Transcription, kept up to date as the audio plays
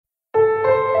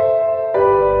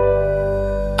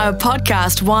A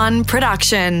Podcast One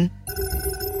production.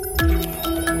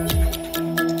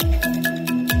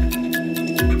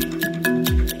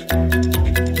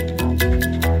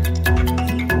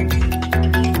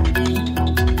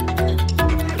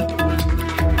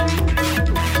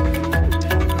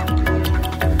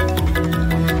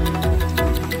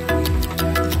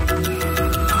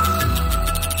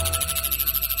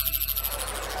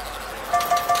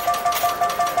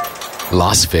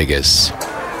 Las Vegas.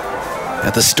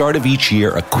 At the start of each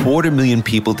year, 250,000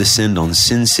 people descend on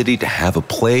Sin City to have a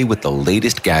play with the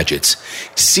latest gadgets.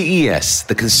 CES,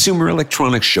 the Consumer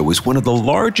Electronics Show, is one of the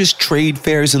largest trade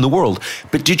fairs in the world,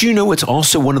 but did you know it's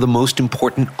also one of the most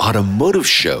important automotive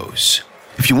shows?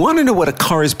 If you want to know what a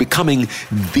car is becoming,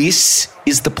 this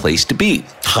is the place to be.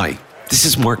 Hi. This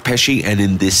is Mark Pesce, and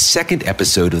in this second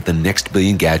episode of The Next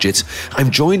Billion Gadgets, I'm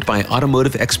joined by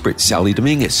automotive expert Sally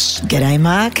Dominguez. G'day,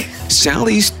 Mark.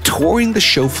 Sally's touring the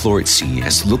show floor at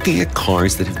CES, looking at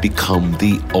cars that have become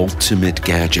the ultimate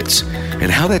gadgets, and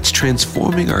how that's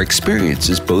transforming our experience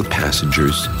as both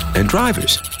passengers and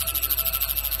drivers.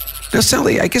 Now,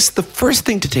 Sally, I guess the first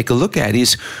thing to take a look at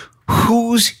is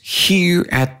who's here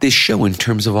at this show in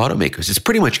terms of automakers. It's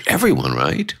pretty much everyone,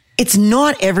 right? It's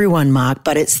not everyone, Mark,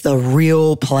 but it's the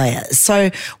real players.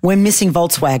 So we're missing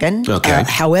Volkswagen. Okay.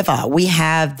 However, we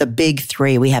have the big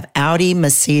three. We have Audi,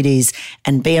 Mercedes,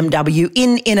 and BMW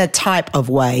in a type of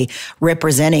way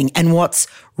representing. And what's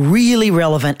really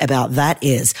relevant about that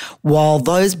is while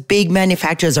those big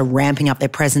manufacturers are ramping up their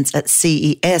presence at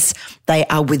CES, they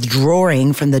are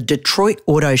withdrawing from the Detroit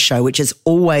Auto Show, which has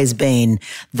always been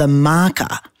the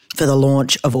marker for the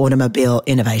launch of automobile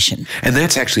innovation. And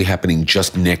that's actually happening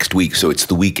just next week. So it's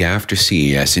the week after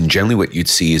CES. And generally what you'd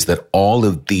see is that all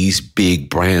of these big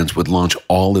brands would launch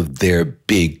all of their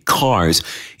big cars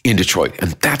in Detroit.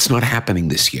 And that's not happening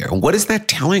this year. And what is that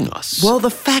telling us? Well, the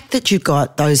fact that you've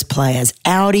got those players,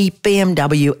 Audi,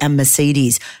 BMW, and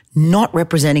Mercedes, not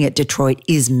representing at Detroit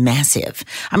is massive.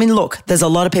 I mean, look, there's a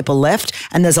lot of people left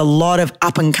and there's a lot of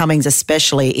up and comings,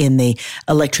 especially in the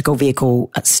electrical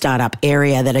vehicle startup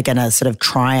area that are going to sort of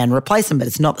try and replace them, but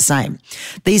it's not the same.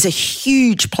 These are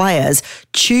huge players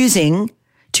choosing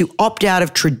to opt out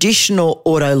of traditional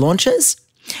auto launches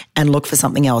and look for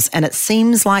something else. And it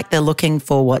seems like they're looking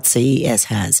for what CES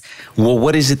has. Well,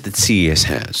 what is it that CES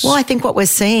has? Well, I think what we're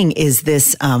seeing is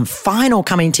this final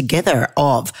coming together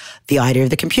of the idea of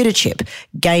the computer chip,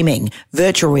 gaming,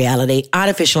 virtual reality,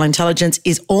 artificial intelligence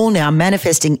is all now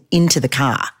manifesting into the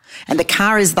car. And the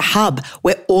car is the hub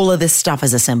where all of this stuff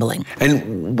is assembling.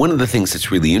 And one of the things that's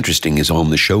really interesting is on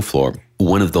the show floor,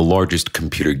 one of the largest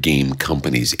computer game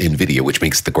companies, NVIDIA, which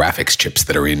makes the graphics chips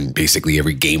that are in basically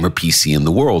every game or PC in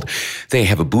the world, they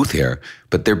have a booth here,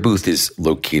 but their booth is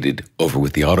located over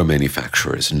with the auto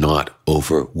manufacturers, not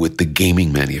over with the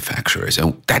gaming manufacturers.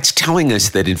 And that's telling us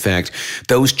that, in fact,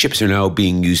 those chips are now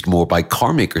being used more by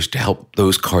car makers to help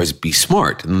those cars be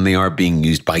smart than they are being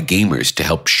used by gamers to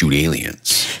help shoot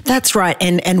aliens. That's right.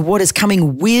 And what is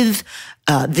coming with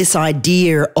this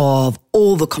idea of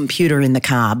all the computer in the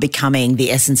car becoming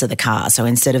the essence of the car. So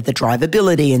instead of the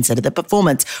drivability, instead of the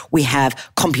performance, we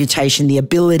have computation, the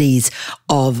abilities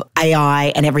of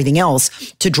AI and everything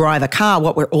else to drive a car.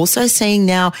 What we're also seeing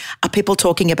now are people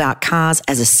talking about cars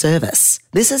as a service.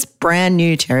 This is brand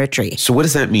new territory. So what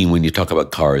does that mean when you talk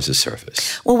about car as a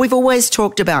service? Well, we've always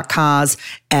talked about cars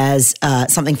as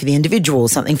something for the individual,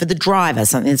 something for the driver,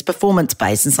 something that's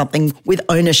performance-based and something with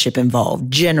ownership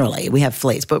involved. Generally, we have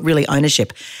fleets, but really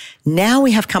ownership. Now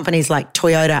we have companies like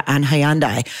Toyota and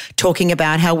Hyundai talking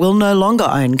about how we'll no longer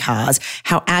own cars,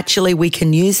 how actually we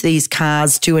can use these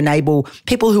cars to enable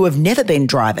people who have never been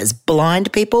drivers,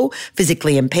 blind people,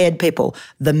 physically impaired people,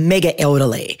 the mega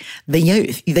elderly, the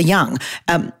youth, the young,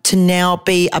 to now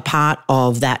be a part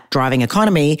of that driving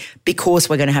economy because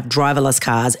we're going to have driverless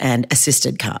cars and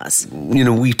assisted cars. You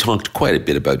know, we talked quite a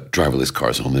bit about driverless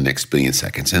cars on The Next Billion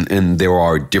Seconds, and there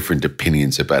are different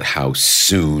opinions about how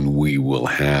soon we will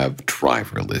have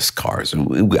driverless cars.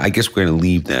 And I guess we're going to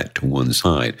leave that to one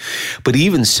side. But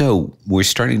even so, we're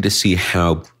starting to see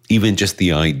how even just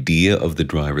the idea of the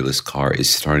driverless car is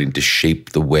starting to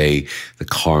shape the way the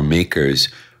car makers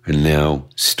are now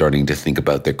starting to think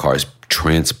about their cars,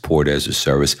 transport as a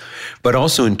service, but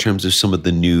also in terms of some of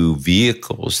the new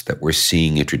vehicles that we're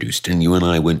seeing introduced. And you and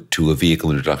I went to a vehicle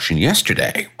introduction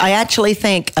yesterday. I actually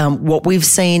think what we've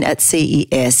seen at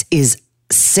CES is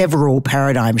several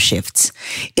paradigm shifts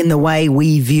in the way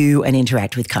we view and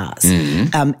interact with cars.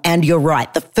 Mm-hmm. And you're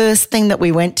right. The first thing that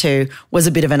we went to was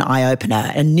a bit of an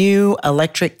eye-opener, a new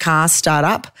electric car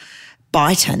startup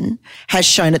Byton has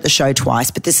shown at the show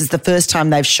twice, but this is the first time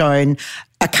they've shown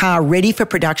a car ready for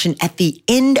production at the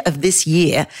end of this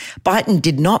year. Byton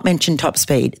did not mention top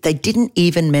speed. They didn't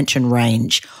even mention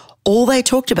range. All they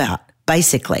talked about,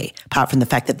 basically, apart from the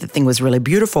fact that the thing was really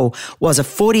beautiful, was a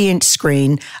 40-inch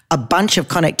screen, a bunch of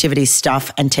connectivity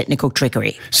stuff, and technical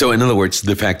trickery. So in other words,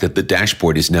 the fact that the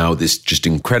dashboard is now this just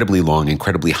incredibly long,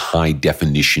 incredibly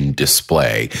high-definition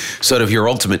display, sort of your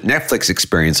ultimate Netflix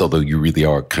experience, although you really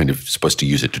are kind of supposed to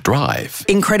use it to drive.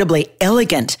 Incredibly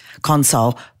elegant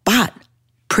console, but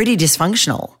pretty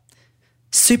dysfunctional.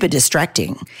 Super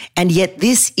distracting. And yet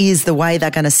this is the way they're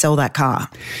going to sell that car.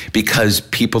 Because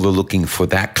people are looking for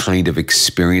that kind of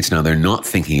experience now. They're not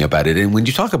thinking about it. And when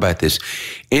you talk about this,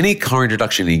 any car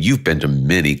introduction, and you've been to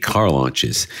many car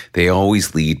launches, they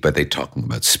always lead by they talking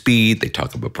about speed, they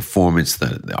talk about performance, the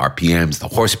RPMs, the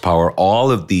horsepower,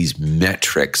 all of these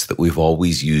metrics that we've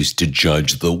always used to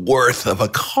judge the worth of a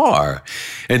car.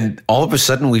 And all of a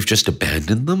sudden, we've just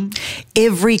abandoned them.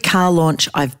 Every car launch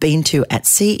I've been to at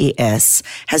CES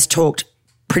has talked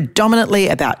predominantly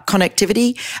about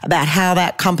connectivity, about how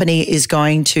that company is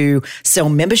going to sell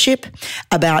membership,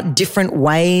 about different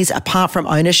ways, apart from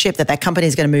ownership, that company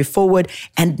is going to move forward.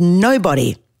 And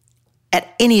nobody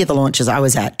at any of the launches I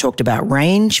was at talked about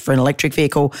range for an electric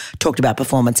vehicle, talked about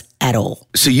performance at all.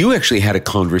 So you actually had a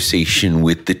conversation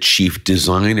with the chief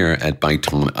designer at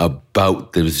Byton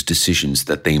about those decisions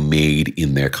that they made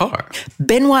in their car.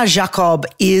 Benoit Jacob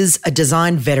is a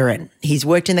design veteran. He's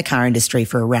worked in the car industry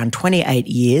for around 28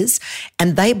 years,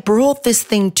 and they brought this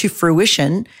thing to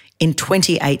fruition in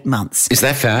 28 months. Is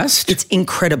that fast? It's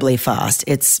incredibly fast.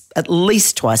 It's at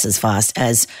least twice as fast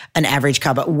as an average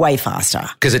car, but way faster.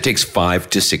 Because it takes 5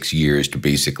 to 6 years to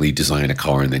basically design a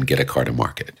car and then get a car to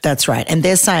market. That's right. And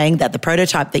they're saying that the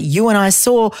prototype that you and I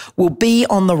saw will be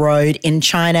on the road in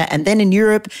China and then in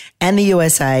Europe and the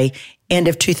USA end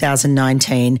of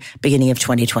 2019, beginning of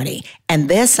 2020. And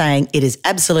they're saying it is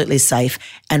absolutely safe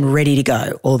and ready to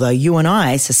go, although you and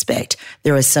I suspect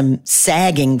there are some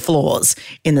sagging flaws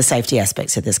in the safety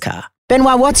aspects of this car.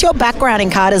 Benoit, what's your background in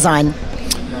car design?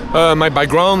 My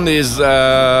background is,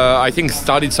 I think,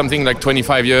 started something like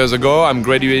 25 years ago. I'm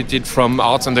graduated from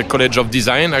Arts and the College of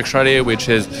Design, actually, which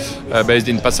is based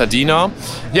in Pasadena.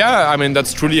 Yeah, I mean,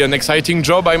 that's truly an exciting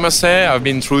job, I must say. I've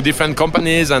been through different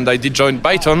companies, and I did join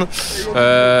Byton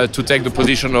to take the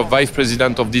position of Vice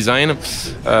President of Design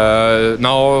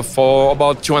now for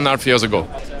about 2.5 years ago.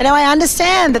 Now, I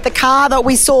understand that the car that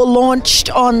we saw launched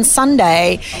on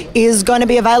Sunday is going to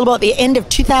be available at the end of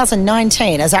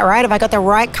 2019. Is that right? Have I got the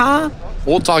right car?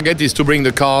 Our target is to bring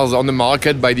the cars on the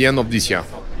market by the end of this year.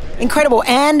 Incredible.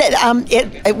 And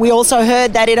we also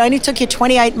heard that it only took you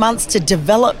 28 months to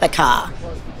develop the car.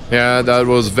 Yeah, that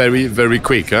was very, very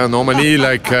quick. Normally,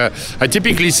 I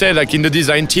typically say, in the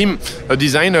design team, a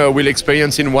designer will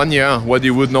experience in 1 year what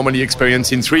you would normally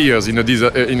experience in 3 years in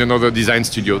another design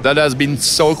studio. That has been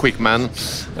so quick, man.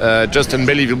 Just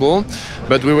unbelievable.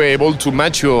 But we were able to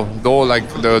mature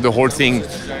the whole thing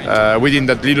within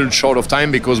that little short of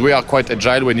time, because we are quite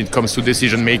agile when it comes to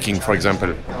decision making, for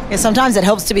example. Yeah, sometimes it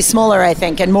helps to be smaller, I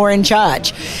think, and more in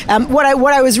charge. What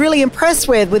I was really impressed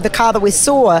with the car that we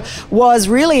saw was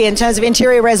really, in terms of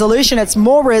interior resolution, it's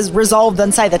more resolved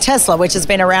than, say, the Tesla, which has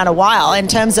been around a while. In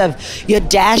terms of your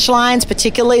dash lines,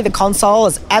 particularly, the console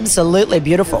is absolutely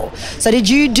beautiful. So did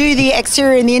you do the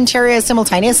exterior and the interior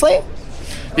simultaneously?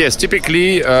 Yes,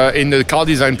 typically in the car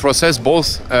design process,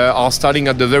 both are starting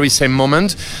at the very same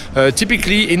moment.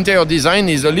 Typically, interior design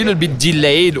is a little bit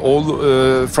delayed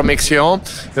from exterior.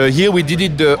 Here we did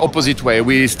it the opposite way.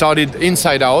 We started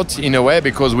inside out in a way,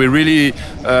 because we really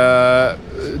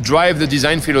drive the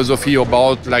design philosophy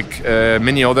about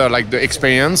many other, the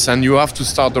experience, and you have to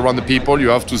start around the people. You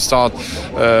have to start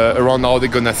around how they're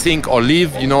gonna think or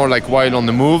live, while on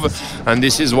the move. And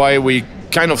this is why we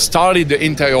kind of started the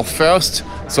interior first,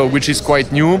 which is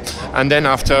quite new, and then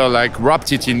after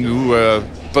wrapped it into a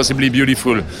possibly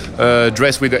beautiful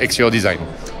dress with the exterior design.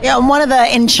 Yeah, and one of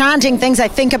the enchanting things I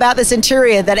think about this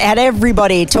interior that had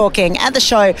everybody talking at the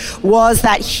show was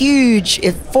that huge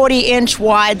 40-inch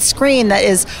wide screen that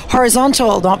is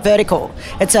horizontal, not vertical.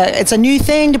 It's a new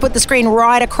thing to put the screen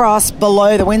right across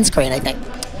below the windscreen, I think.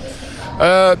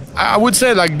 I would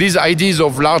say these ideas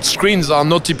of large screens are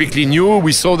not typically new.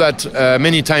 We saw that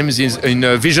many times in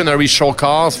visionary show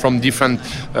cars from different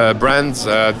brands.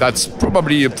 That's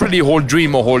probably a pretty old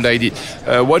dream or old idea.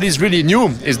 What is really new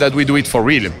is that we do it for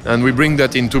real, and we bring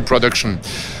that into production.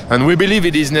 And we believe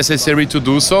it is necessary to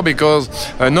do so, because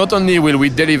not only will we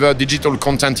deliver digital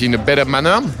content in a better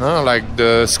manner,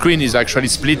 the screen is actually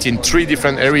split in 3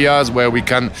 different areas where we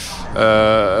can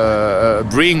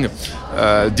bring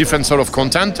different sort of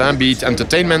content, be it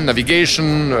entertainment,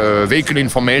 navigation, vehicle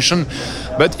information,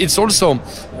 but it's also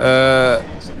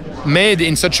made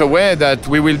in such a way that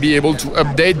we will be able to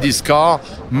update this car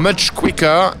much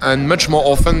quicker and much more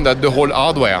often than the whole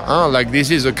hardware. Like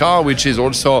this is a car which is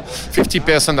also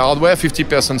 50% hardware,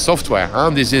 50%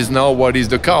 software. This is now what is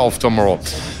the car of tomorrow.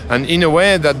 And in a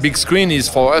way, that big screen is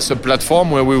for us a platform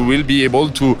where we will be able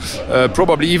to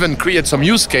probably even create some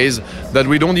use case that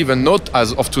we don't even know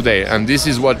as of today. And this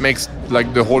is what makes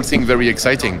like the whole thing very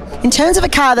exciting. In terms of a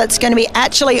car that's going to be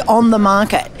actually on the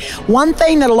market, one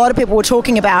thing that a lot of people were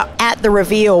talking about at the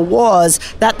reveal was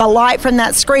that the light from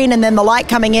that screen and then the light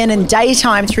coming in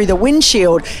daytime through the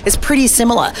windshield is pretty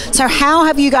similar. So how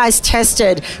have you guys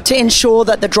tested to ensure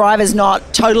that the driver's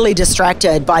not totally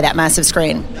distracted by that massive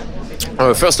screen?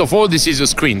 First of all, this is a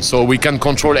screen, so we can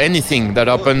control anything that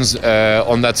happens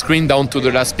on that screen down to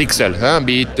the last pixel,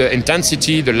 be it the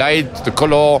intensity, the light, the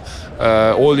color,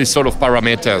 all these sort of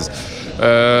parameters.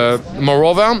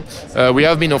 Moreover, we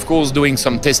have been, of course, doing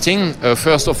some testing.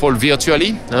 First of all,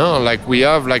 virtually, like we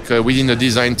have, within the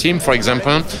design team, for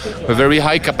example, a very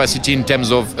high capacity in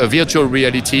terms of virtual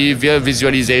reality,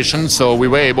 visualization. So we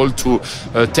were able to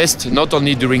test not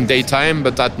only during daytime,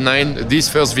 but at night, this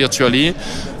first virtually.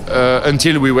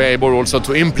 Until we were able also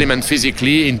to implement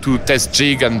physically into test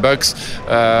jig and bugs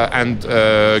and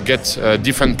get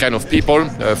different kind of people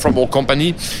from our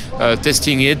company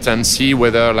testing it and see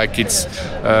whether it's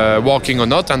working or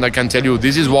not. And I can tell you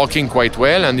this is working quite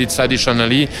well, and it's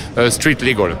additionally street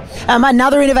legal.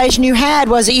 Another innovation you had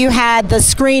was that you had the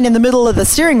screen in the middle of the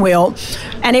steering wheel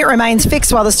and it remains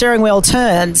fixed while the steering wheel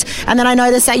turns. And then I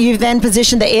noticed that you've then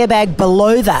positioned the airbag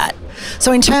below that.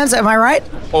 So in terms of, am I right?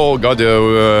 Oh God,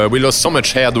 we lost so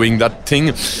much hair doing that thing.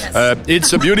 Yes.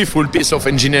 It's a beautiful piece of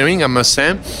engineering, I must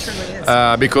say,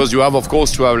 because you have, of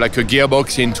course, to have a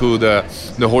gearbox into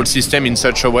the whole system in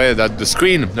such a way that the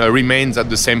screen remains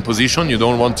at the same position. You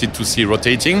don't want it to see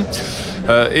rotating.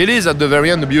 It is at the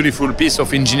very end a beautiful piece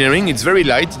of engineering. It's very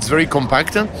light, it's very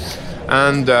compact.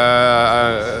 And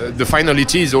the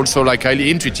finality is also highly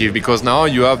intuitive, because now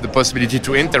you have the possibility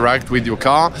to interact with your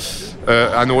car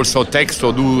and also text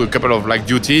or do a couple of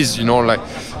duties,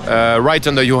 right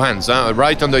under your hands,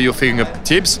 right under your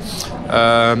fingertips.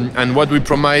 And what we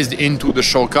promised into the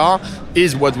show car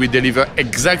is what we deliver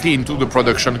exactly into the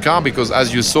production car, because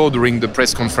as you saw during the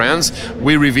press conference,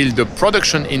 we revealed the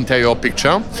production interior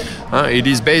picture. It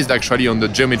is based actually on the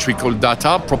geometrical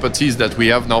data properties that we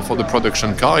have now for the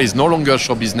production car. It's no longer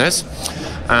show business.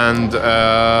 And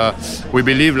we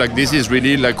believe this is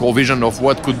really our vision of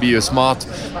what could be a smart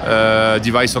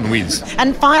device on wheels.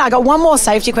 And fine, I got one more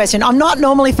safety question. I'm not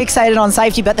normally fixated on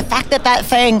safety, but the fact that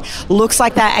thing looks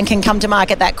like that and can come to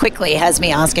market that quickly has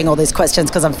me asking all these questions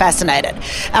because I'm fascinated.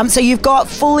 So you've got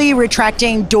fully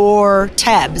retracting door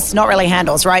tabs, not really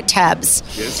handles, right? Tabs.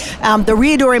 Yes. The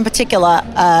rear door in particular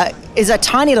is a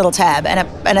tiny little tab,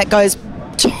 and it goes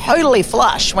totally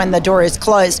flush when the door is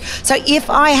closed. So if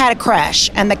I had a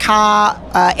crash and the car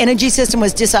energy system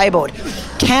was disabled,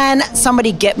 can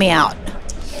somebody get me out?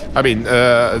 I mean,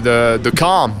 the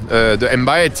car, the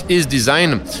M-Byte, is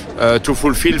designed to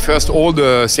fulfill first all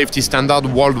the safety standard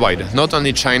worldwide, not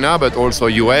only China, but also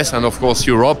US and of course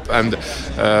Europe, and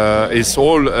it's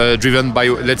all driven by,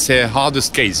 let's say,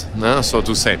 hardest case, so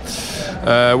to say.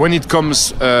 When it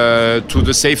comes to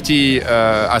the safety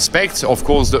aspects, of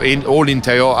course, the whole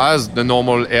interior has the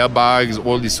normal airbags,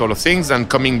 all these sort of things. And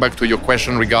coming back to your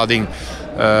question regarding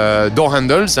door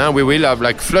handles, we will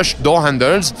have flush door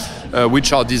handles,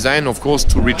 which are designed, of course,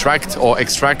 to retract or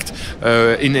extract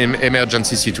in an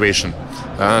emergency situation.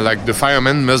 The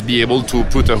fireman must be able to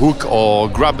put a hook or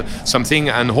grab something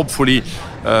and hopefully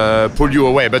pull you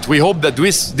away. But we hope that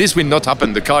this will not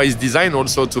happen. The car is designed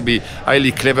also to be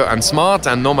highly clever and smart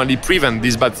and normally prevent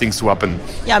these bad things to happen.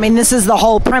 Yeah, I mean, this is the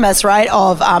whole premise, right,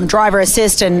 of driver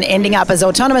assist and ending up as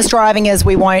autonomous driving, as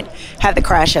we won't have the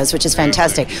crashes, which is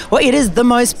fantastic. Well, it is the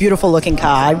most beautiful looking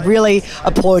car. I really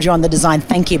applaud you on the design.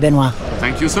 Thank you, Benoit.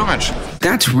 Thank you so much.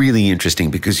 That's really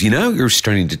interesting, because you're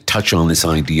starting to touch on this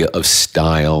idea of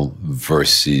style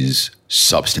versus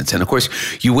substance. And of course,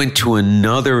 you went to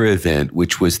another event,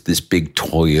 which was this big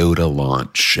Toyota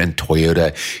launch. And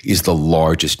Toyota is the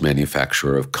largest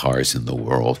manufacturer of cars in the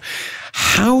world.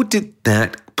 How did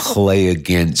that play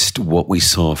against what we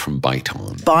saw from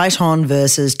Byton? Byton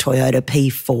versus Toyota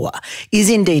P4 is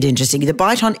indeed interesting. The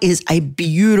Byton is a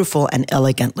beautiful and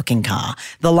elegant looking car.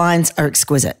 The lines are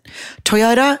exquisite.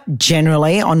 Toyota,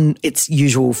 generally, on its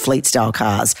usual fleet style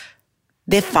cars,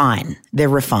 they're fine, they're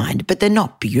refined, but they're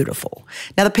not beautiful.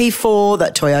 Now, the P4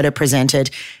 that Toyota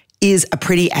presented is a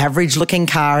pretty average looking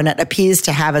car, and it appears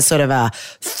to have a sort of a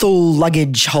full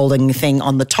luggage holding thing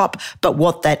on the top. But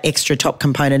what that extra top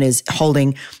component is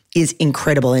holding is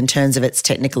incredible in terms of its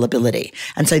technical ability.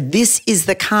 And so this is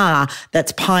the car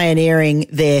that's pioneering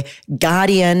their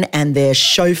Guardian and their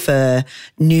Chauffeur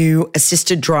new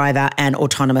assisted driver and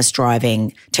autonomous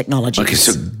driving technologies. Okay,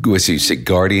 so you said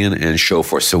Guardian and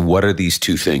Chauffeur. So what are these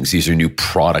two things? These are new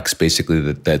products basically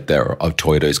that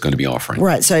Toyota is going to be offering.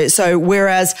 Right. So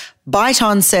whereas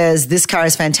Byton says this car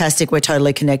is fantastic, we're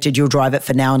totally connected, you'll drive it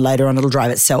for now and later on it'll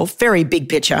drive itself. Very big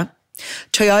picture.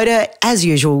 Toyota, as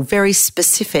usual, very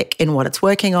specific in what it's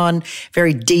working on,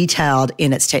 very detailed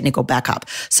in its technical backup.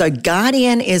 So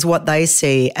Guardian is what they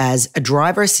see as a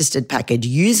driver-assisted package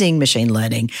using machine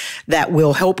learning that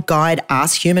will help guide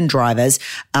us human drivers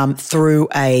through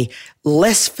a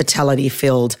less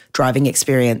fatality-filled driving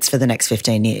experience for the next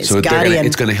 15 years. So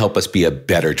it's going to help us be a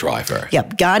better driver.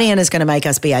 Yep. Guardian is going to make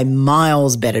us be a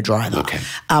miles better driver. Okay.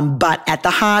 But at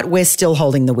the heart, we're still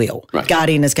holding the wheel. Right.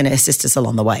 Guardian is going to assist us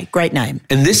along the way. Great name.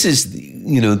 And this is,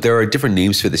 there are different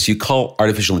names for this. You call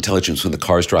artificial intelligence when the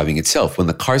car's driving itself. When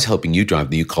the car's helping you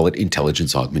drive, then you call it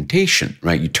intelligence augmentation,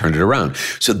 right? You turn it around.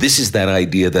 So this is that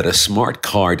idea that a smart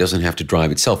car doesn't have to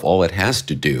drive itself. All it has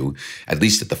to do, at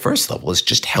least at the first level, is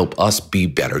just help us be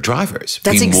better drivers.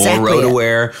 That's be exactly more road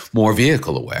aware, more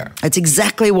vehicle aware. It's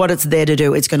exactly what it's there to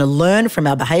do. It's going to learn from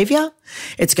our behavior.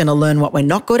 It's going to learn what we're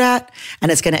not good at,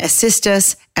 and it's going to assist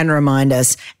us and remind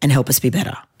us and help us be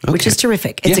better, which is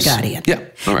terrific. It's a Guardian. Yeah.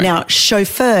 All right. Now,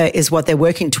 Chauffeur is what they're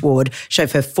working toward.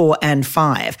 Chauffeur 4 and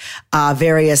 5 are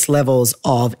various levels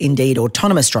of, indeed,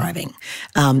 autonomous driving.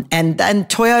 And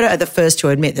Toyota are the first to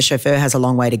admit the Chauffeur has a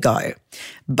long way to go.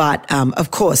 But,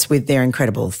 of course, with their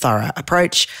incredible thorough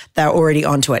approach, they're already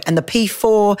onto it. And the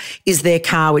P4 is their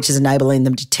car, which is enabling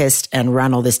them to test and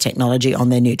run all this technology on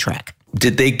their new track.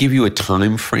 Did they give you a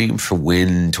time frame for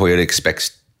when Toyota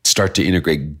expects start to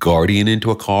integrate Guardian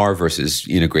into a car versus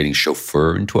integrating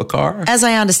Chauffeur into a car? As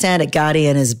I understand it,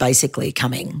 Guardian is basically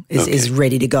coming, is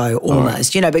ready to go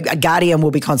almost. Right. But Guardian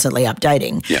will be constantly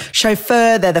updating. Yeah.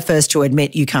 Chauffeur, they're the first to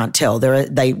admit you can't tell.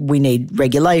 We need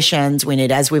regulations. We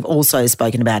need, as we've also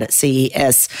spoken about at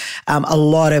CES, a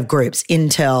lot of groups,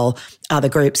 Intel, other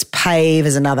groups, PAVE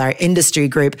is another industry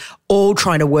group, all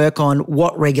trying to work on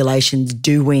what regulations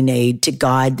do we need to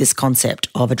guide this concept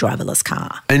of a driverless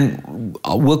car. And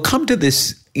we'll come to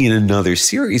this in another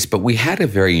series, but we had a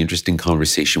very interesting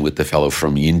conversation with the fellow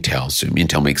from Intel. So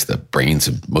Intel makes the brains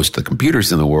of most of the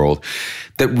computers in the world,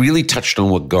 that really touched on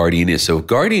what Guardian is. So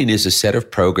Guardian is a set of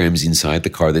programs inside the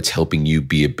car that's helping you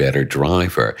be a better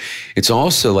driver. It's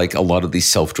also like a lot of these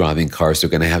self-driving cars are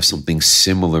going to have something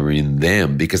similar in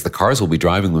them, because the cars will be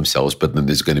driving themselves, but then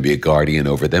there's going to be a Guardian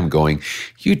over them going,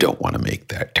 you don't want to make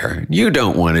that turn. You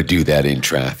don't want to do that in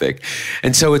traffic.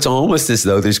 And so it's almost as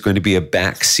though there's going to be a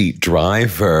backseat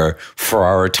driver for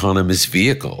our autonomous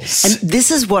vehicles. And this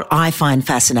is what I find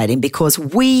fascinating, because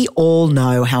we all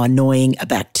know how annoying a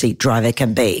backseat driver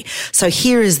can be. So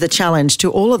here is the challenge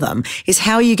to all of them, is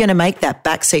how are you going to make that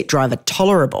backseat driver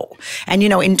tolerable? And,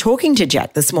 in talking to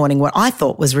Jack this morning, what I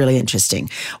thought was really interesting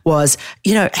was,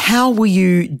 how will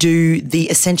you do the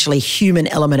essentially human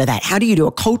element of that? How do you do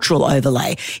a cultural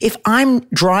overlay? If I'm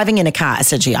driving in a car,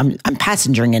 essentially I'm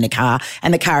passengering in a car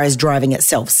and the car is driving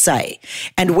itself, say,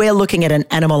 and we're looking at an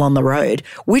animal on the road,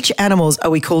 which animals are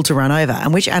we cool to run over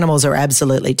and which animals are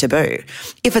absolutely taboo?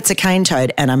 If it's a cane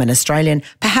toad and I'm an Australian,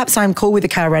 perhaps I'm cool with the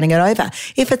car running it over.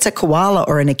 If it's a koala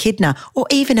or an echidna or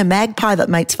even a magpie that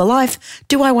mates for life,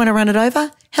 do I want to run it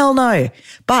over? Hell no.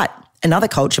 But another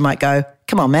culture might go,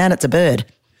 come on, man, it's a bird.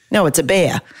 No, it's a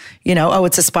bear.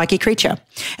 It's a spiky creature.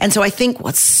 And so I think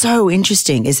what's so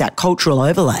interesting is that cultural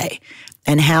overlay.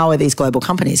 And how are these global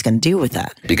companies going to deal with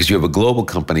that? Because you have a global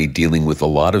company dealing with a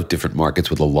lot of different markets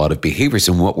with a lot of behaviors.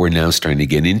 And what we're now starting to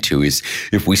get into is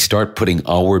if we start putting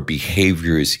our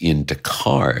behaviors into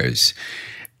cars,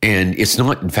 and it's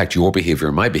not, in fact, your behavior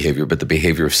or my behavior, but the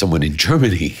behavior of someone in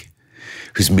Germany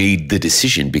who's made the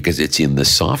decision because it's in the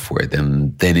software,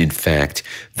 then in fact,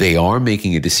 they are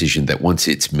making a decision that once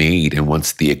it's made and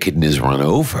once the echidna is run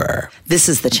over. This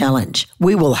is the challenge.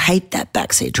 We will hate that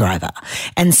backseat driver.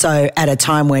 And so at a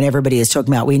time when everybody is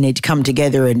talking about we need to come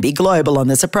together and be global on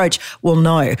this approach, well,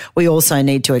 no, we also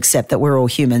need to accept that we're all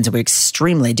humans and we're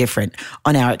extremely different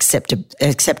on our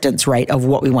acceptance rate of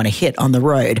what we want to hit on the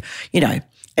road.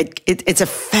 It's a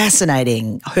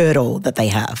fascinating hurdle that they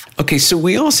have. Okay, so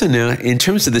we also now, in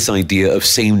terms of this idea of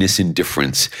sameness and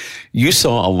difference, you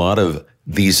saw a lot of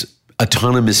these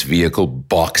autonomous vehicle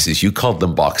boxes. You called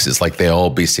them boxes, like they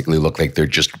all basically look like they're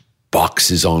just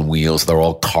boxes on wheels. They're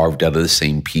all carved out of the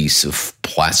same piece of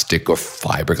plastic or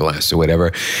fiberglass or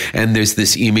whatever. And there's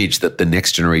this image that the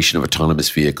next generation of autonomous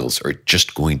vehicles are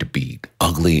just going to be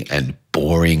ugly and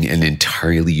boring and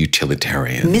entirely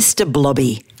utilitarian. Mr.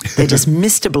 Blobby. They're just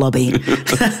Mr. Blobby.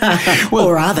 Well,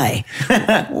 or are they?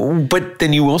 But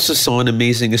then you also saw an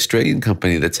amazing Australian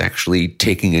company that's actually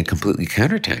taking a completely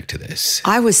counterattack to this.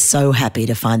 I was so happy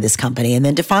to find this company, and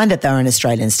then to find that they're an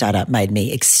Australian startup made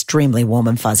me extremely warm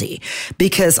and fuzzy,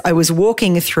 because I was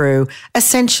walking through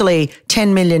essentially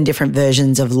 10 million different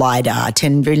versions of LiDAR,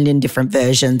 10 million different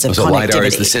versions of connectivity. LiDAR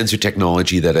is the sensor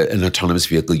technology that an autonomous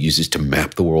vehicle uses to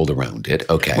map the world around it.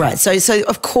 Okay. Right. So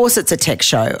of course it's a tech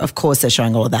show. Of course they're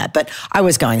showing all of that. But I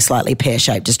was going slightly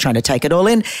pear-shaped, just trying to take it all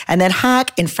in. And then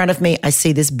in front of me, I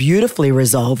see this beautifully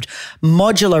resolved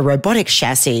modular robotic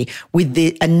chassis with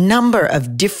a number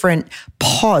of different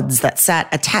pods that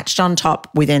sat attached on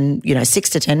top within, 6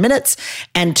 to 10 minutes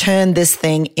and turned this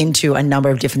thing into a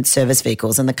number of different service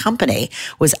vehicles. And the company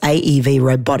was AEV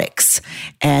Robotics.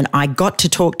 And I got to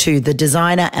talk to the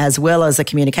designer as well as a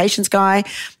communications guy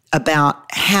about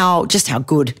how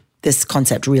good this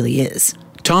concept really is.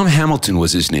 Tom Hamilton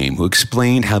was his name, who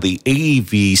explained how the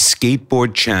AEV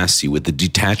skateboard chassis with the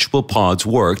detachable pods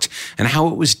worked and how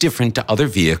it was different to other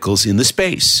vehicles in the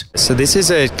space. So this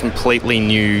is a completely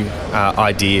new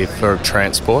idea for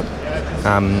transport,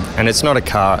 and it's not a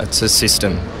car, it's a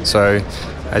system. So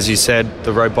as you said,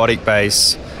 the robotic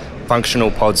base,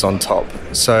 functional pods on top.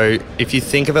 So if you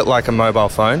think of it like a mobile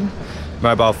phone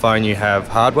you have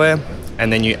hardware,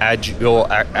 and then you add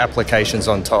your applications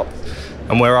on top.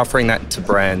 And we're offering that to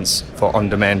brands for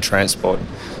on-demand transport.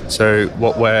 So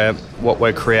what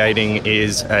we're creating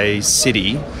is a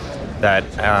city that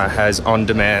has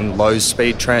on-demand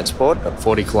low-speed transport at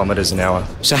 40 kilometres an hour.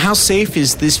 So how safe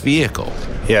is this vehicle?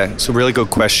 Yeah, it's a really good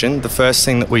question. The first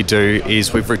thing that we do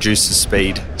is we've reduced the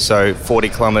speed, so 40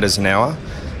 kilometres an hour.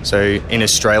 So in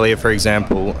Australia, for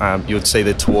example, you would see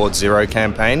the Towards Zero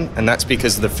campaign, and that's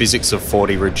because the physics of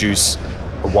 40 reduce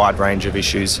a wide range of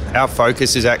issues. Our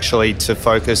focus is actually to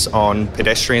focus on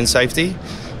pedestrian safety,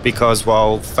 because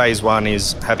while phase one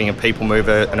is having a people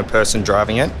mover and a person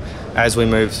driving it, as we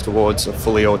move towards a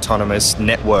fully autonomous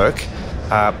network,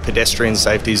 pedestrian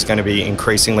safety is going to be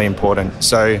increasingly important.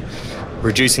 So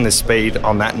reducing the speed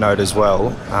on that note as well,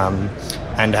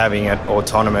 and having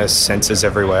autonomous sensors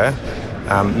everywhere,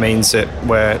 means that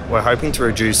we're hoping to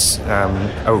reduce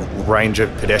a range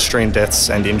of pedestrian deaths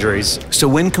and injuries. So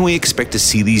when can we expect to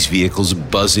see these vehicles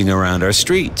buzzing around our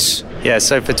streets? Yeah,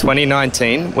 so for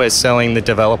 2019, we're selling the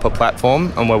developer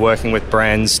platform, and we're working with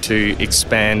brands to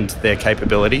expand their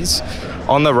capabilities.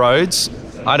 On the roads,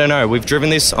 I don't know, we've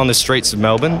driven this on the streets of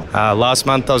Melbourne. Last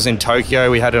month I was in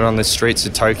Tokyo, we had it on the streets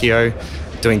of Tokyo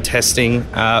doing testing.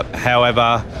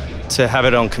 However, to have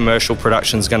it on commercial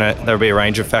production there'll be a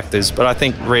range of factors, but I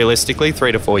think realistically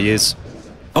 3 to 4 years.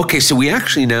 Okay, so we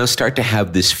actually now start to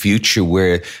have this future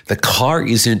where the car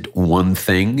isn't one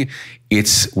thing.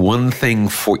 It's one thing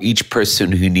for each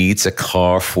person who needs a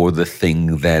car for the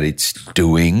thing that it's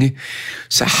doing.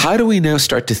 So how do we now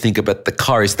start to think about the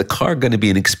car? Is the car going to be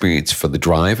an experience for the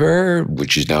driver,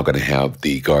 which is now going to have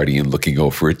the Guardian looking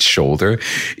over its shoulder?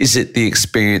 Is it the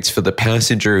experience for the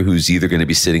passenger who's either going to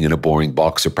be sitting in a boring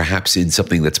box or perhaps in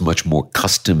something that's much more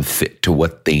custom fit to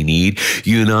what they need?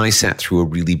 You and I sat through a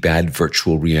really bad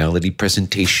virtual reality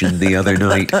presentation the other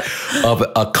night of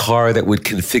a car that would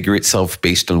configure itself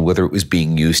based on whether it was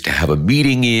being used to have a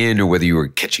meeting in or whether you were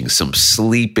catching some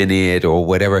sleep in it or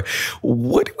whatever.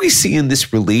 What do we see in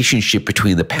this relationship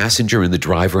between the passenger and the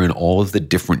driver and all of the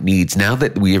different needs now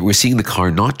that we're seeing the car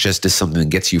not just as something that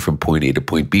gets you from point A to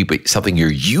point B, but something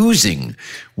you're using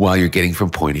while you're getting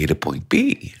from point A to point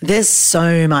B? There's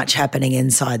so much happening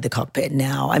inside the cockpit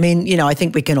now. I mean, I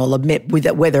think we can all admit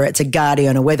whether it's a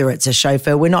Guardian or whether it's a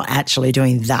chauffeur, we're not actually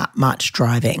doing that much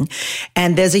driving.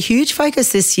 And there's a huge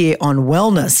focus this year on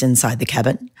wellness inside the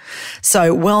cabin.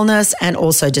 So wellness and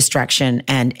also distraction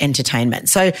and entertainment.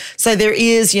 So there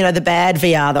is, the bad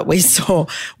VR that we saw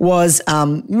was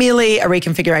merely a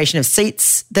reconfiguration of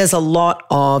seats. There's a lot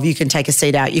of, you can take a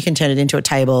seat out, you can turn it into a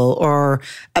table or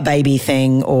a baby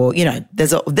thing, or,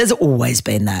 there's always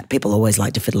been that. People always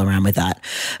like to fiddle around with that.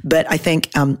 But I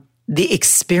think the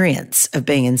experience of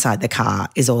being inside the car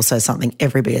is also something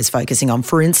everybody is focusing on.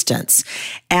 For instance,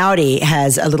 Audi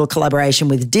has a little collaboration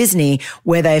with Disney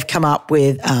where they've come up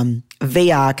with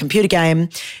VR computer game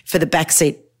for the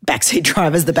backseat backseat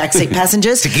drivers, the backseat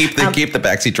passengers. To keep the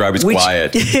backseat drivers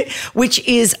quiet. Which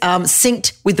is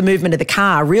synced with the movement of the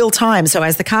car real time. So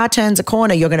as the car turns a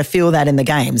corner, you're going to feel that in the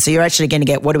game. So you're actually going to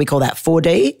get, what do we call that,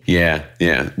 4D? Yeah.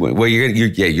 Well,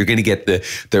 you're going to get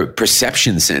the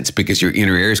perception sense because your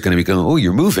inner ear is going to be going, oh,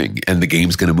 you're moving, and the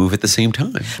game's going to move at the same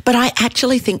time. But I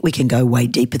actually think we can go way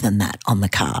deeper than that on the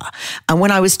car. And when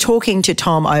I was talking to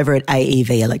Tom over at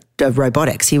AEV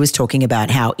Robotics, he was talking about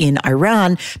how in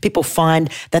Iran, people find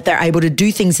that they're able to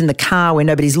do things in the car where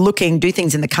nobody's looking, do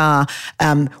things in the car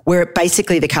where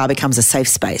basically the car becomes a safe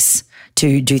space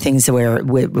to do things where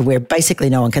basically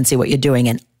no one can see what you're doing.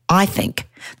 And I think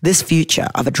this future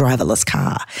of a driverless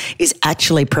car is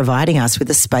actually providing us with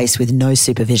a space with no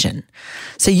supervision.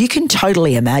 So you can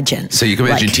totally imagine. So you can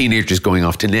imagine teenagers going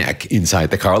off to neck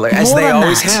inside the car, as they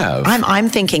always have. I'm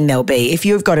thinking there'll be, if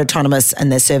you've got autonomous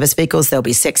and their service vehicles, there'll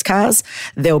be sex cars.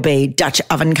 There'll be Dutch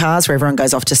oven cars where everyone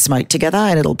goes off to smoke together,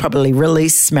 and it'll probably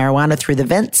release marijuana through the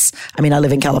vents. I mean, I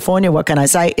live in California. What can I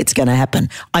say? It's going to happen.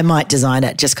 I might design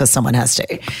it just because someone has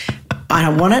to. I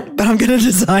don't want it, but I'm going to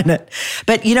design it.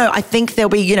 But, I think there'll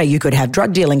be, you could have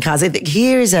drug dealing cars.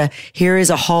 Here is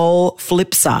a whole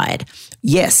flip side.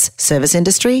 Yes, service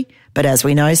industry, but as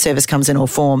we know, service comes in all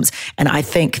forms. And I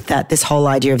think that this whole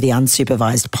idea of the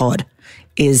unsupervised pod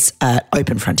is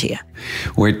open frontier.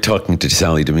 We're talking to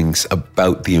Sally Dominguez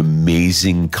about the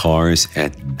amazing cars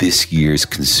at this year's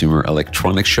Consumer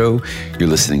Electronics Show. You're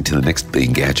listening to The Next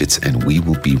Billion Gadgets, and we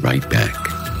will be right back.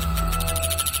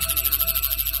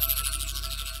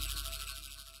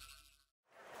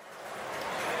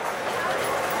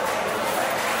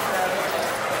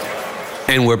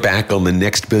 And we're back on The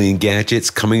Next Billion Gadgets,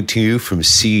 coming to you from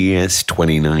CES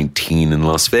 2019 in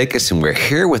Las Vegas. And we're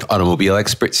here with automobile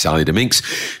expert Sally Dominguez.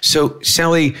 So,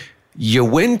 Sally, you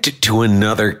went to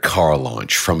another car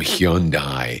launch from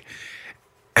Hyundai,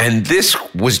 and this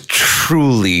was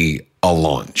truly a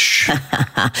launch.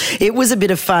 It was a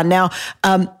bit of fun. Now,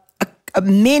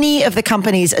 many of the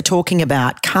companies are talking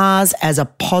about cars as a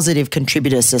positive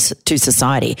contributor to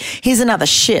society. Here's another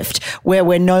shift where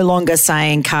we're no longer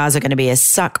saying cars are going to be a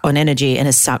suck on energy and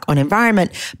a suck on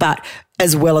environment, but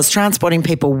as well as transporting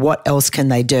people, what else can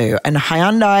they do? And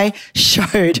Hyundai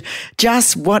showed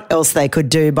just what else they could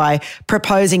do by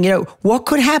proposing, what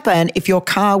could happen if your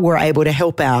car were able to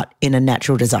help out in a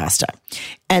natural disaster.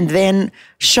 And then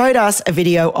showed us a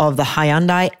video of the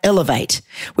Hyundai Elevate,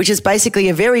 which is basically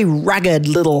a very rugged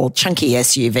little chunky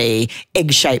SUV,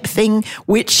 egg-shaped thing,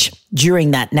 which during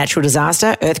that natural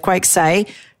disaster, earthquakes say,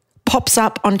 pops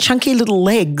up on chunky little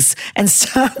legs and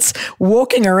starts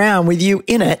walking around with you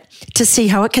in it to see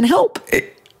how it can help.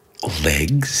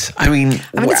 Legs? I mean,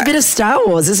 it's a bit of Star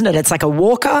Wars, isn't it? It's like a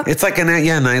walker. It's like an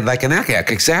Akak.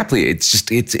 Exactly.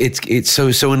 It's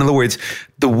so in other words,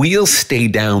 the wheels stay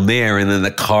down there and then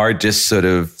the car just sort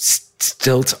of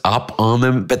stilts up on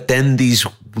them. But then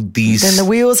then the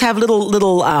wheels have little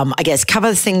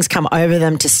cover things come over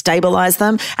them to stabilize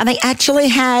them. And they actually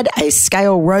had a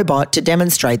scale robot to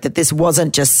demonstrate that this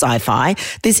wasn't just sci-fi.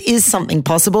 This is something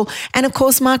possible. And of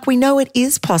course, Mark, we know it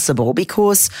is possible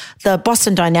because the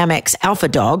Boston Dynamics Alpha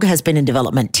Dog has been in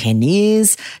development 10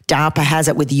 years. DARPA has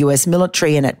it with the US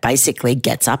military, and it basically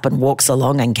gets up and walks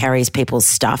along and carries people's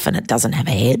stuff, and it doesn't have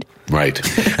a head. Right.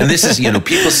 And this is,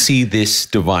 people see this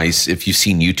device, if you've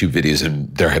seen YouTube videos,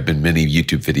 and there have been many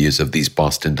YouTube videos of these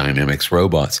Boston Dynamics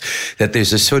robots, that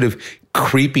there's a sort of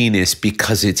creepiness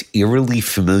because it's eerily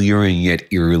familiar and yet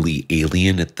eerily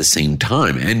alien at the same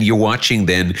time. And you're watching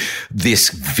then this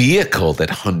vehicle that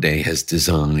Hyundai has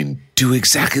designed do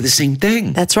exactly the same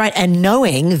thing. That's right. And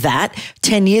knowing that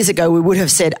 10 years ago, we would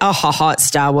have said, it's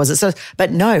Star Wars.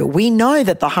 But no, we know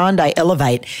that the Hyundai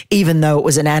Elevate, even though it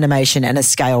was an animation and a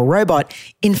scale robot,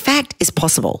 in fact, is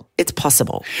possible. It's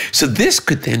possible. So this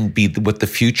could then be what the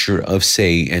future of,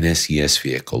 say, an SES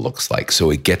vehicle looks like.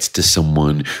 So it gets to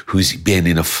someone who's been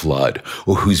in a flood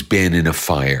or who's been in a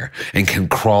fire and can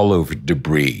crawl over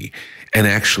debris and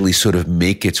actually sort of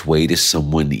make its way to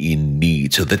someone in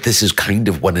need, so that this is kind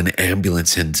of what an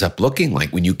ambulance ends up looking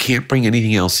like. When you can't bring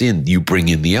anything else in, you bring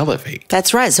in the Elevate.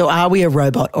 That's right. So are we a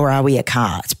robot or are we a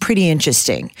car? It's pretty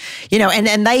interesting.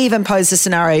 And they even posed a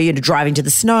scenario, driving to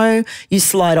the snow, you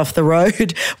slide off the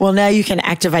road. Well, now you can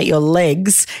activate your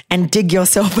legs and dig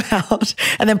yourself out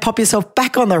and then pop yourself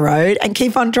back on the road and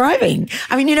keep on driving.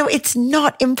 I mean, it's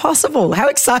not impossible. How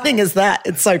exciting is that?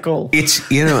 It's so cool. It's,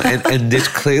 and there's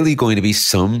clearly going to be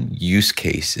some use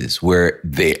cases where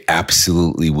they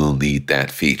absolutely will need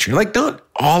that feature. Like not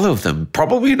all of them,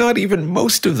 probably not even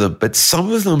most of them, but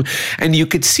some of them. And you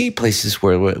could see places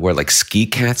where like ski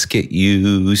cats get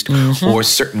used, or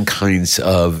certain kinds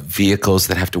of vehicles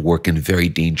that have to work in very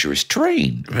dangerous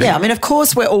terrain. Right? Yeah, I mean, of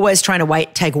course, we're always trying to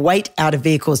take weight out of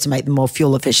vehicles to make them more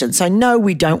fuel efficient. So no,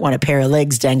 we don't want a pair of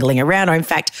legs dangling around, or in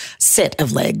fact, set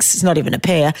of legs. It's not even a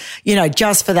pair,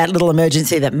 just for that little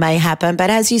emergency that may happen. But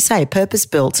as you say,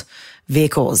 purpose-built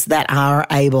vehicles that are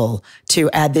able to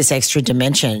add this extra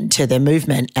dimension to their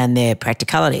movement and their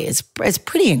practicality is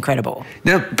pretty incredible.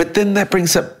 Now, but then that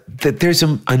brings up that there's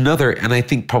another, and I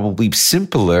think probably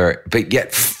simpler, but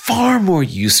yet far more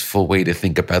useful way to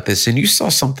think about this. And you saw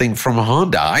something from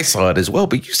Honda. I saw it as well,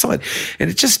 but you saw it, and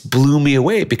it just blew me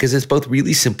away because it's both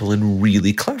really simple and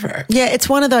really clever. Yeah, it's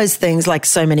one of those things, like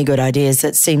so many good ideas,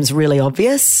 that seems really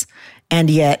obvious, and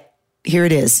yet here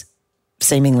it is,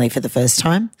 seemingly for the first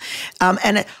time.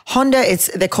 And Honda,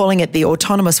 they're calling it the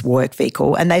autonomous work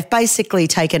vehicle, and they've basically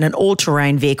taken an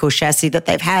all-terrain vehicle chassis that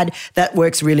they've had that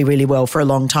works really, really well for a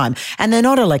long time. And they're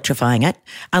not electrifying it.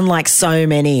 Unlike so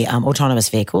many autonomous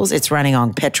vehicles, it's running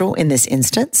on petrol in this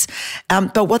instance.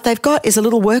 But what they've got is a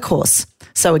little workhorse.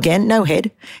 So again, no head.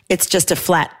 It's just a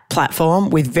flat platform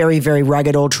with very, very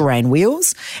rugged all-terrain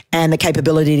wheels and the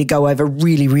capability to go over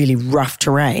really, really rough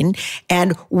terrain.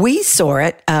 And we saw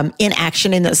it in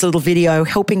action in this little video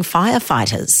helping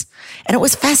firefighters. And it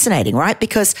was fascinating, right?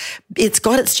 Because it's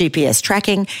got its GPS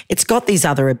tracking, it's got these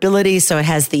other abilities, so it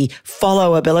has the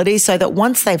follow ability, so that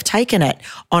once they've taken it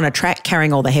on a track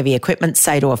carrying all the heavy equipment,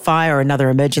 say to a fire or another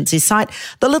emergency site,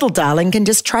 the little darling can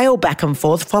just trail back and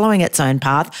forth, following its own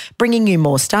path, bringing you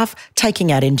more stuff,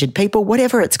 taking out injured people,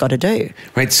 whatever it's got to do.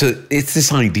 Right. So it's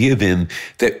this idea then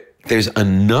that there's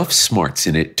enough smarts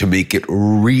in it to make it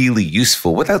really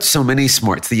useful without so many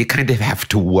smarts that you kind of have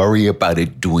to worry about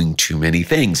it doing too many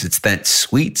things. It's that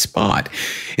sweet spot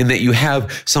in that you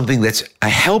have something that's a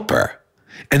helper.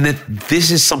 And that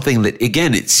this is something that,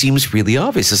 again, it seems really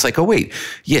obvious. It's like, oh, wait,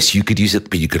 yes, you could use it,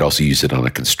 but you could also use it on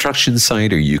a construction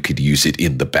site, or you could use it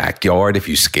in the backyard if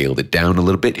you scaled it down a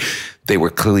little bit. They were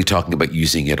clearly talking about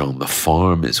using it on the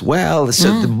farm as well.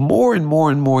 So the more and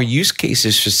more and more use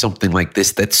cases for something like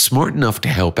this that's smart enough to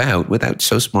help out without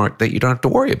so smart that you don't have to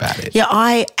worry about it. Yeah,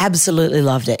 I absolutely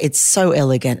loved it. It's so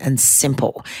elegant and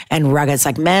simple and rugged. It's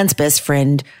like man's best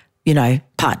friend,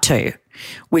 part 2.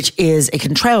 Which is it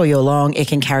can trail you along, it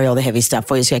can carry all the heavy stuff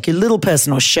for you. So like your little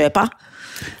personal Sherpa.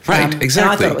 Right, exactly. And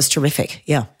I thought it was terrific,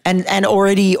 yeah. And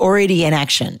already in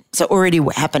action. So already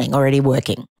happening, already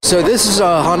working. So this is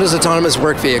Honda's autonomous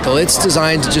work vehicle. It's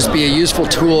designed to just be a useful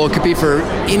tool. It could be for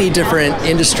any different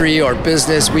industry or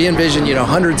business. We envision,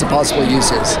 hundreds of possible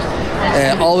uses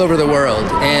all over the world.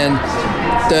 And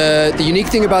the unique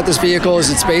thing about this vehicle is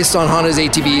it's based on Honda's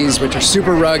ATVs, which are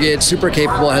super rugged, super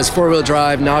capable. It has four-wheel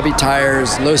drive, knobby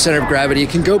tires, low center of gravity.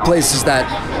 It can go places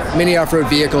that many off-road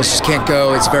vehicles just can't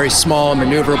go. It's very small,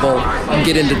 maneuverable, and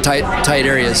get into tight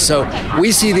areas. So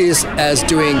we see these as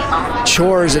doing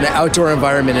chores in an outdoor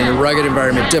environment, in a rugged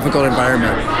environment, difficult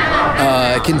environment.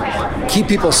 It can keep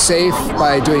people safe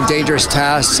by doing dangerous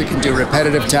tasks. It can do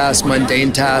repetitive tasks,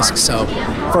 mundane tasks. So,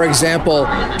 for example,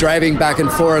 driving back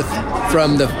and forth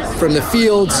from the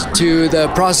fields to the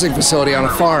processing facility on a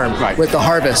farm with the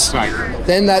harvest.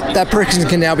 Then that person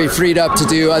can now be freed up to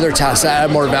do other tasks that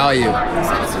add more value.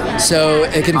 So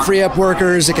it can free up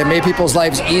workers. It can make people's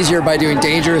lives easier by doing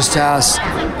dangerous tasks.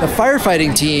 The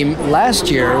firefighting team, last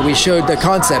year, we showed the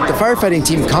concept. The firefighting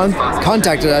team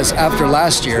contacted us after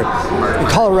last year. The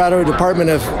Colorado Department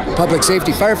of Public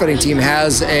Safety firefighting team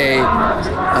has an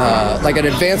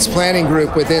advanced planning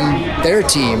group within their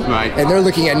team, and they're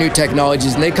looking at new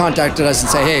technologies, and they contacted us and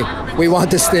say, hey, we want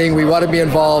this thing, we want to be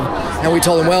involved. And we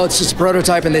told them, well, it's just a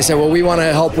prototype, and they said, well, we want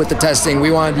to help with the testing,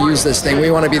 we want to use this thing, we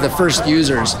want to be the first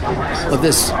users of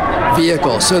this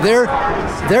vehicle. So their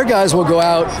guys will go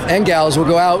out, and gals will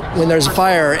go out when there's a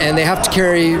fire, and they have to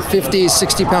carry 50,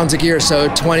 60 pounds of gear,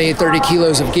 so 20, 30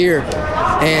 kilos of gear.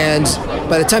 And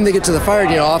by the time they get to the fire,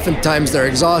 oftentimes they're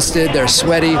exhausted, they're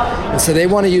sweaty, and so they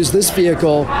want to use this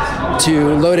vehicle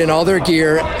to load in all their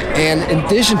gear, and in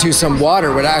addition to some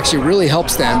water, what actually really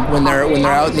helps them when they're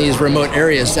out in these remote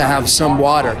areas to have some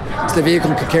water. So the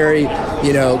vehicle can carry,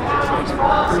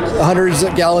 hundreds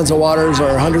of gallons of waters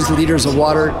or hundreds of liters of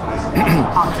water.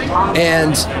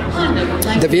 And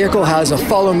the vehicle has a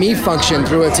follow me function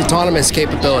through its autonomous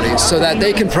capabilities, so that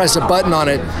they can press a button on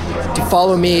it to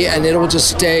follow me, and it will just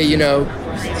stay,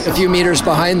 a few meters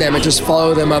behind them and just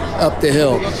follow them up the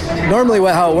hill. Normally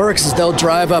how it works is they'll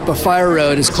drive up a fire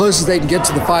road as close as they can get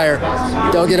to the fire.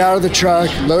 They'll get out of the truck,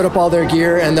 load up all their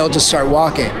gear, and they'll just start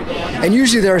walking. And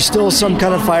usually there are still some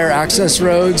kind of fire access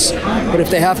roads, but if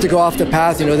they have to go off the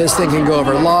path, this thing can go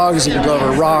over logs, it can go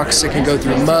over rocks, it can go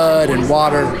through mud and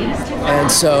water.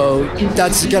 And so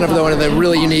that's kind of one of the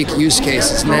really unique use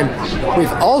cases. And then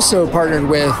we've also partnered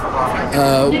with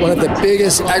one of the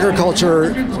biggest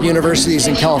agriculture universities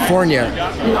in California,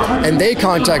 and they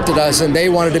contacted us and they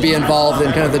wanted to be involved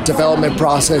in kind of the development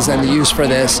process and the use for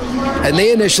this. And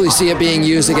they initially see it being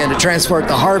used again to transport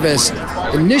the harvest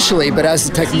initially, but as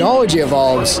the technology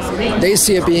evolves, they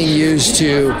see it being used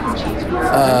to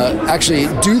actually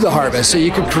do the harvest. So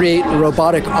you could create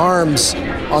robotic arms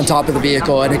on top of the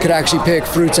vehicle, and it could actually pick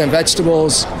fruits and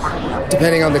vegetables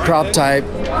depending on the crop type.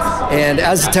 And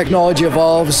as the technology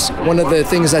evolves, one of the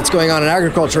things that's going on in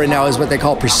agriculture right now is what they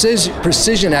call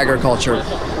precision agriculture.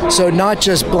 So not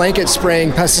just blanket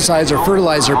spraying pesticides or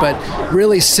fertilizer, but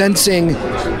really sensing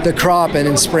the crop and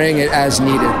then spraying it as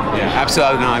needed. Yeah,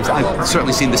 absolutely. No, I've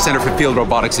certainly seen the Center for Field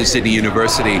Robotics at Sydney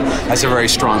University has a very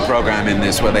strong program in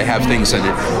this, where they have things in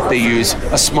it. They use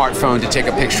a smartphone to take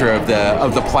a picture of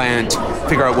the plant,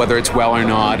 figure out whether it's well or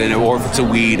not, or if it's a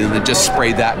weed, and then just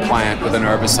spray that plant with an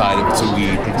herbicide if it's a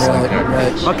weed. Things like that.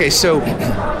 Right. Okay, so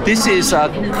this is a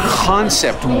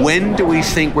concept. When do we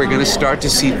think we're going to start to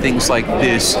see things like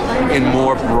this in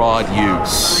more broad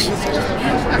use?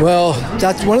 Well,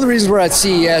 that's one of the reasons we're at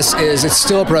CES is it's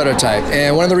still a prototype.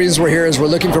 And one of the reasons we're here is we're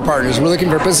looking for partners. We're looking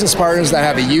for business partners that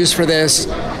have a use for this.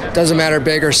 Doesn't matter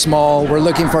big or small. We're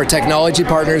looking for technology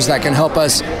partners that can help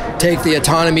us take the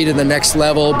autonomy to the next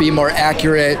level, be more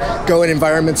accurate, go in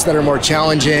environments that are more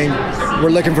challenging. We're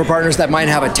looking for partners that might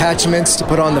have attachments to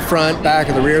put on the front, back,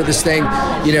 or the rear of this thing,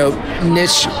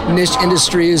 niche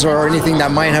industries or anything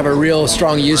that might have a real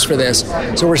strong use for this.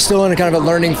 So we're still in a kind of a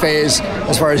learning phase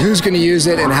as far as who's going to use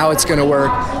it and how it's going to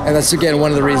work. And that's, again,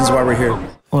 one of the reasons why we're here.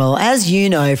 Well, as you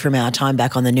know from our time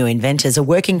back on The New Inventors, a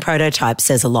working prototype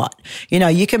says a lot.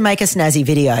 You can make a snazzy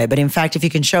video, but in fact, if you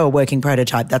can show a working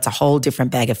prototype, that's a whole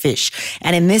different bag of fish.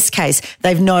 And in this case,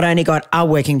 they've not only got a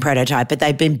working prototype, but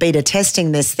they've been beta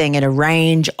testing this thing in a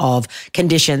range of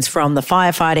conditions, from the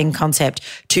firefighting concept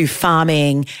to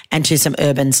farming and to some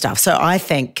urban stuff. So I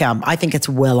think it's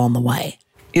well on the way.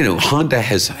 Honda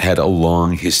has had a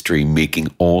long history making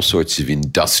all sorts of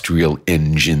industrial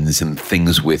engines and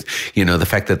things with, the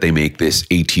fact that they make this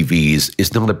ATVs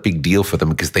is not a big deal for them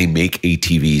because they make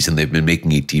ATVs and they've been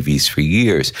making ATVs for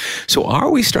years. So are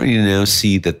we starting to now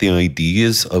see that the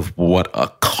ideas of what a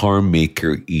car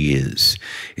maker is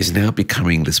now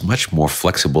becoming this much more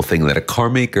flexible thing, that a car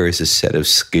maker is a set of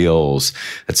skills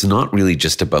that's not really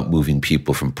just about moving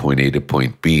people from point A to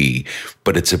point B,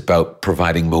 but it's about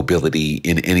providing mobility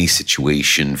in any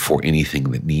situation for anything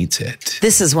that needs it.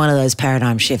 This is one of those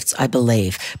paradigm shifts, I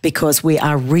believe, because we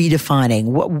are redefining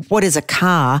what is a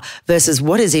car versus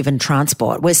what is even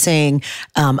transport. We're seeing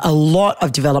a lot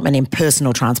of development in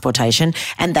personal transportation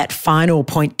and that final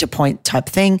point-to-point type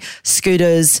thing,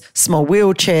 scooters, small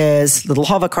wheelchairs, little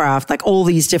hovercraft, like all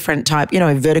these different type,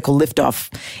 vertical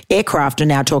liftoff aircraft are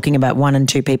now talking about 1 and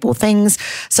 2 people things.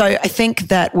 So I think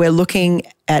that we're looking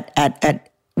at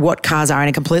what cars are in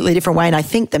a completely different way. And I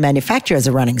think the manufacturers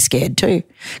are running scared too,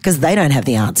 because they don't have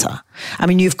the answer. I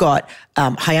mean, you've got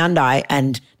Hyundai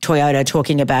and Toyota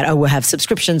talking about, we'll have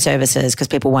subscription services because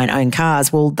people won't own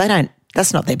cars. Well, they don't.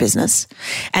 That's not their business.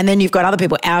 And then you've got other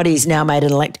people. Audi's now made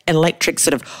an electric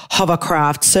sort of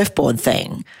hovercraft surfboard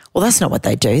thing. Well, that's not what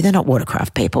they do. They're not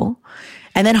watercraft people.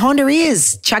 And then Honda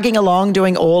is chugging along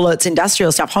doing all its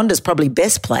industrial stuff. Honda's probably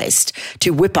best placed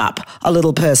to whip up a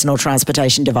little personal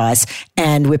transportation device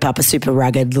and whip up a super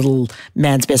rugged little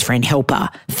man's best friend helper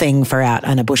thing for out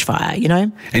on a bushfire,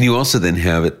 And you also then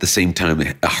have, at the same time,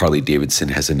 Harley-Davidson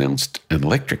has announced an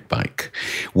electric bike,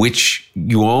 which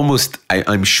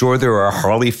I'm sure there are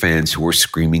Harley fans who are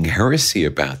screaming heresy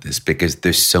about this because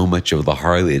there's so much of the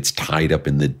Harley that's tied up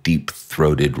in the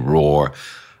deep-throated roar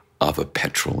of a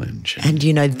petrol engine. And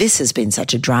this has been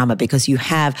such a drama because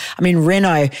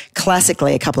Renault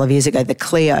classically a couple of years ago, the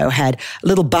Clio had a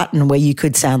little button where you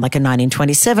could sound like a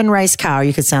 1927 race car, or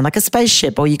you could sound like a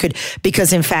spaceship, or you could,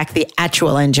 because in fact the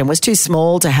actual engine was too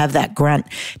small to have that grunt.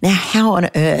 Now, how on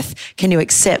earth can you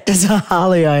accept as a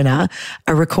Harley owner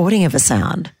a recording of a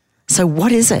sound? So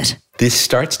what is it? This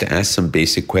starts to ask some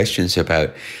basic questions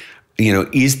about,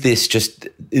 is this just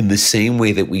in the same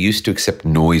way that we used to accept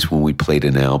noise when we played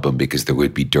an album because there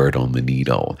would be dirt on the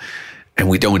needle? and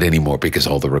we don't anymore because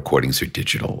all the recordings are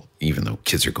digital, even though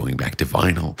kids are going back to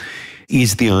vinyl,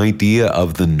 is the idea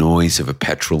of the noise of a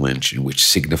petrol engine, which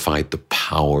signified the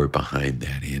power behind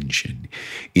that engine.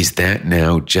 Is that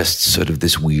now just sort of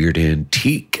this weird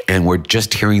antique, and we're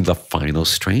just hearing the final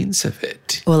strains of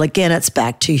it? Well, again, it's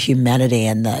back to humanity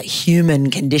and the human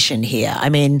condition here. I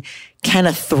mean, can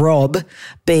a throb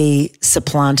be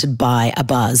supplanted by a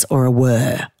buzz or a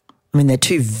whir? I mean, they're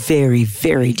two very,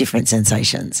 very different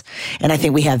sensations. And I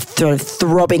think we have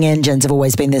throbbing engines have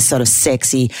always been this sort of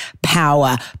sexy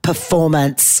power,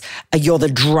 performance. You're the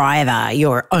driver.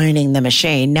 You're owning the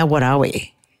machine. Now, what are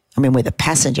we? I mean, we're the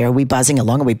passenger. Are we buzzing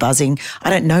along? Are we buzzing? I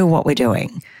don't know what we're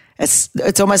doing.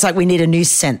 It's almost like we need a new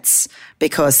sense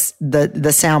because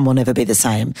the sound will never be the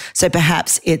same. So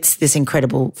perhaps it's this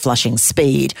incredible flushing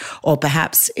speed, or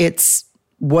perhaps it's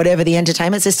whatever the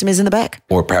entertainment system is in the back.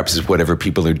 Or perhaps it's whatever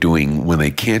people are doing when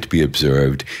they can't be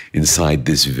observed inside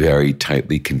this very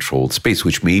tightly controlled space,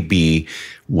 which may be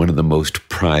one of the most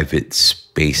private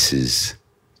spaces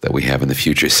that we have in the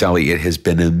future. Sally, it has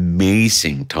been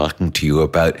amazing talking to you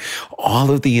about all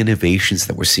of the innovations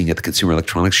that we're seeing at the Consumer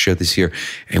Electronics Show this year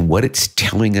and what it's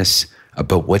telling us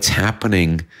about what's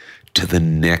happening to the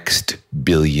next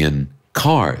billion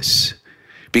cars.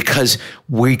 Because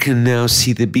we can now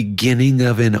see the beginning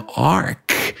of an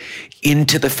arc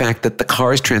into the fact that the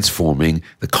car is transforming,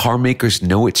 the car makers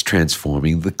know it's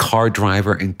transforming, the car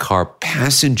driver and car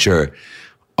passenger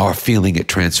are feeling it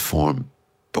transform,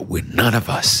 but none of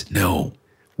us know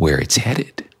where it's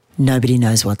headed. Nobody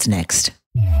knows what's next.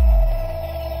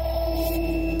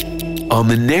 On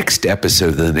the next episode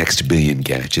of The Next Billion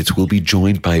Gadgets, we'll be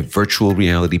joined by virtual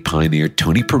reality pioneer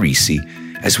Tony Parisi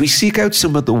as we seek out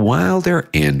some of the wilder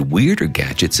and weirder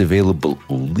gadgets available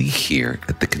only here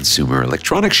at the Consumer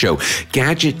Electronics Show.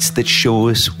 Gadgets that show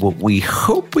us what we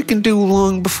hope we can do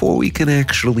long before we can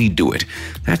actually do it.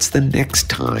 That's the next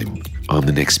time on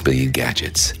The Next Billion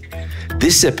Gadgets.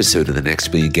 This episode of The Next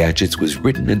Billion Gadgets was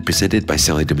written and presented by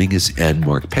Sally Dominguez and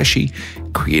Mark Pesce,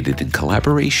 created in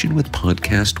collaboration with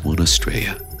Podcast One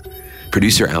Australia.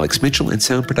 Producer Alex Mitchell and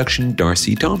sound production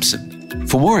Darcy Thompson.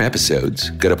 For more episodes,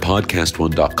 go to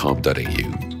podcastone.com.au,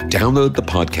 download the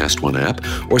Podcast One app,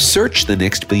 or search The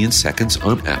Next Billion Seconds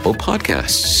on Apple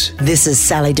Podcasts. This is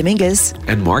Sally Dominguez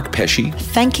and Mark Pesce,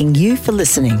 thanking you for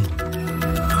listening.